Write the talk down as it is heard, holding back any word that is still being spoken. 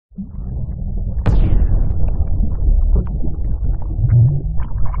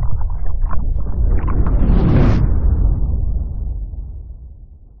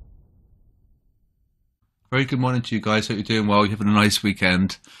Very good morning to you guys. Hope you're doing well. You're having a nice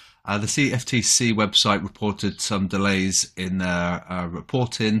weekend. The CFTC website reported some delays in their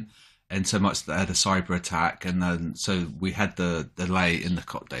reporting, and so much that they had a cyber attack, and then so we had the delay in the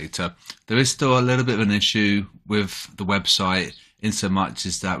COT data. There is still a little bit of an issue with the website, in so much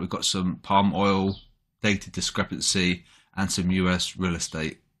as that we've got some palm oil data discrepancy and some US real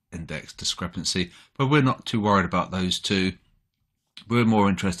estate index discrepancy, but we're not too worried about those two. We're more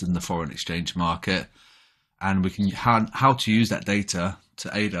interested in the foreign exchange market, and we can how to use that data to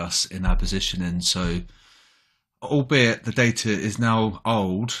aid us in our positioning. So, albeit the data is now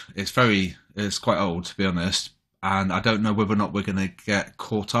old, it's quite old, to be honest, and I don't know whether or not we're going to get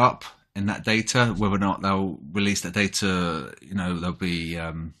caught up in that data, whether or not they'll release that data. There'll be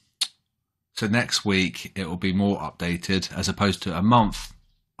so next week it will be more updated as opposed to a month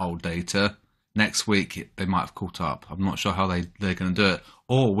old data. Next week they might have caught up. I'm not sure how they're going to do it,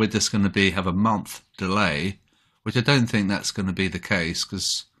 or we're just going to have a month delay, which I don't think that's going to be the case,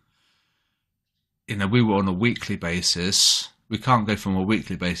 because we were on a weekly basis. We can't go from a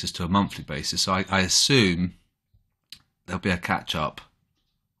weekly basis to a monthly basis, so I assume there'll be a catch up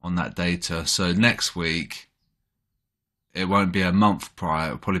on that data. So next week it won't be a month prior,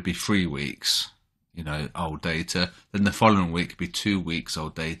 it'll probably be 3 weeks old data. Then the following week will be 2 weeks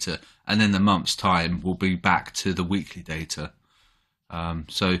old data, and then the month's time will be back to the weekly data.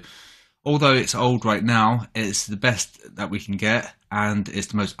 So although it's old right now, it's the best that we can get, and it's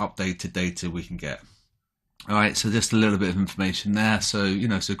the most updated data we can get. All right, so just a little bit of information there. So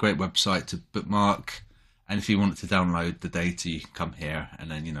it's a great website to bookmark, and if you want to download the data, you can come here,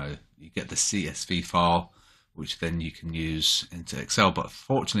 and then you get the CSV file, which then you can use into Excel. But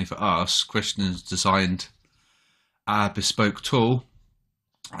fortunately for us, Christian has designed a bespoke tool,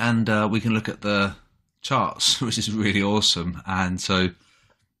 and we can look at the charts, which is really awesome. And so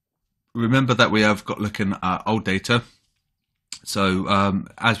remember that we have got looking at old data. So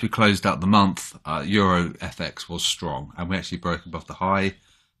as we closed out the month, Euro FX was strong, and we actually broke above the high.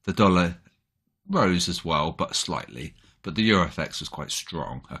 The dollar rose as well, but slightly, but the Euro FX was quite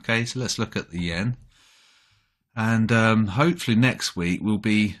strong. Okay, so let's look at the yen. And hopefully next week we'll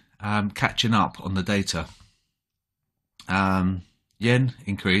be catching up on the data. Yen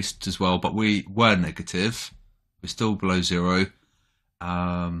increased as well, but we were negative. We're still below zero.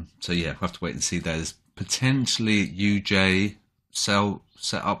 So yeah, we'll have to wait and see. There's potentially UJ sell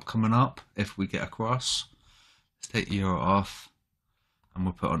set up coming up if we get across. Let's take Euro off, and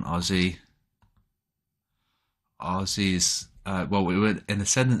we'll put on Aussie. Aussie's well, we were in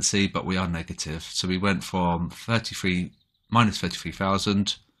ascendancy, but we are negative. So we went from minus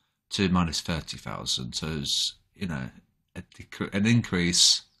 33,000 to minus 30,000. So it's an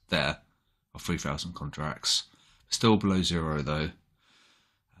increase there of 3,000 contracts. Still below zero though.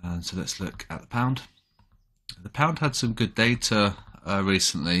 And so let's look at the pound. The pound had some good data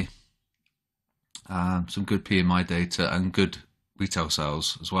recently. Some good PMI data and good retail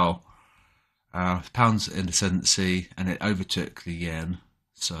sales as well. The pound's in ascendancy, and it overtook the yen.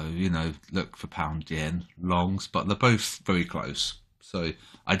 So look for pound yen longs, but they're both very close. So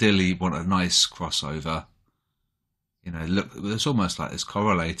ideally you want a nice crossover. Look, it's almost like it's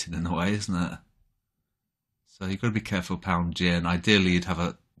correlating in a way, isn't it? So you've got to be careful pound yen. Ideally you'd have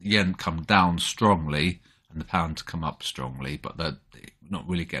a yen come down strongly and the pound come up strongly, but they're not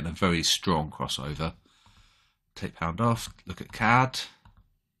really getting a very strong crossover. Take pound off, look at CAD.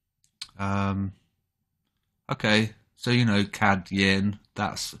 Okay, so CAD yen,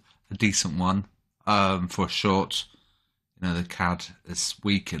 that's a decent one for a short. The CAD is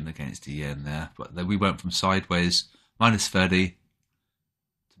weakened against the yen there, but we went from sideways minus 30 to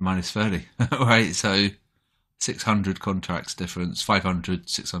minus 30. Right, so 600 contracts difference, 500,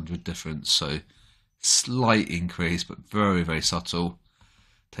 600 difference. So slight increase, but very, very subtle.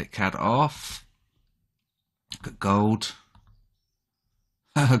 Take CAD off. Look at gold.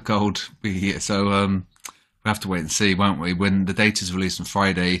 Gold. So we have to wait and see, won't we? When the data is released on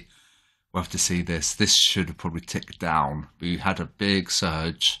Friday, we'll have to see this. This should have probably ticked down. We had a big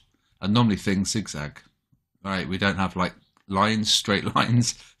surge, and normally things zigzag. Right, we don't have like lines, straight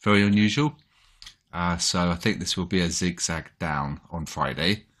lines. Very unusual. So I think this will be a zigzag down on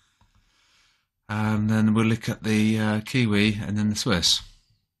Friday. And then we'll look at the Kiwi and then the Swiss.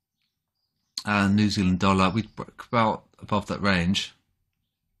 And New Zealand dollar, we broke about above that range.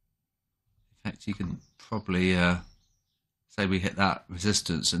 In fact, you can probably say we hit that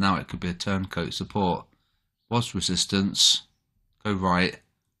resistance, and now it could be a turncoat support. Was resistance, go right,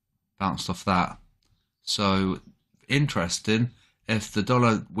 bounced off that. So interesting. If the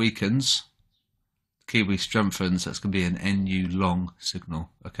dollar weakens, Kiwi strengthens, that's going to be an NU long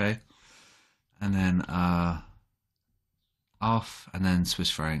signal. Okay. and then off, and then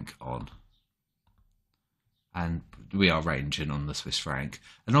Swiss franc on. And we are ranging on the Swiss franc.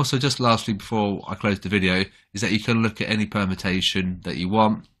 And also, just lastly, before I close the video, is that you can look at any permutation that you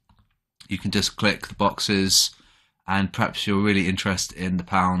want. You can just click the boxes, and perhaps you're really interested in the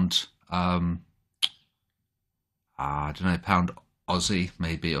pound, I don't know, pound Aussie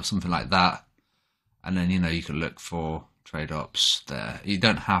maybe, or something like that. And then, you can look for trade ops there. You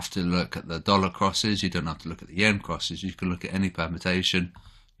don't have to look at the dollar crosses, you don't have to look at the yen crosses, you can look at any permutation,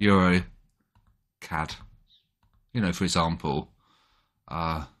 euro, CAD, for example.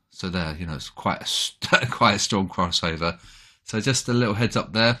 So there, it's quite a strong crossover. So just a little heads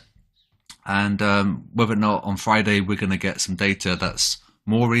up there. And whether or not on Friday we're going to get some data that's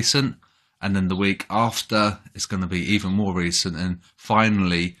more recent, and then the week after it's going to be even more recent, and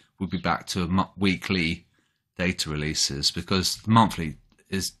finally we'll be back to weekly data releases, because the monthly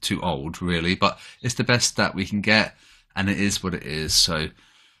is too old really, but it's the best that we can get, and it is what it is. So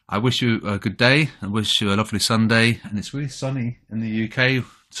I wish you a good day. I wish you a lovely Sunday, and it's really sunny in the UK,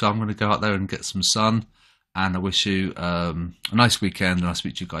 so I'm going to go out there and get some sun. And I wish you a nice weekend, and I'll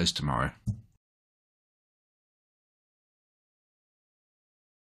speak to you guys tomorrow.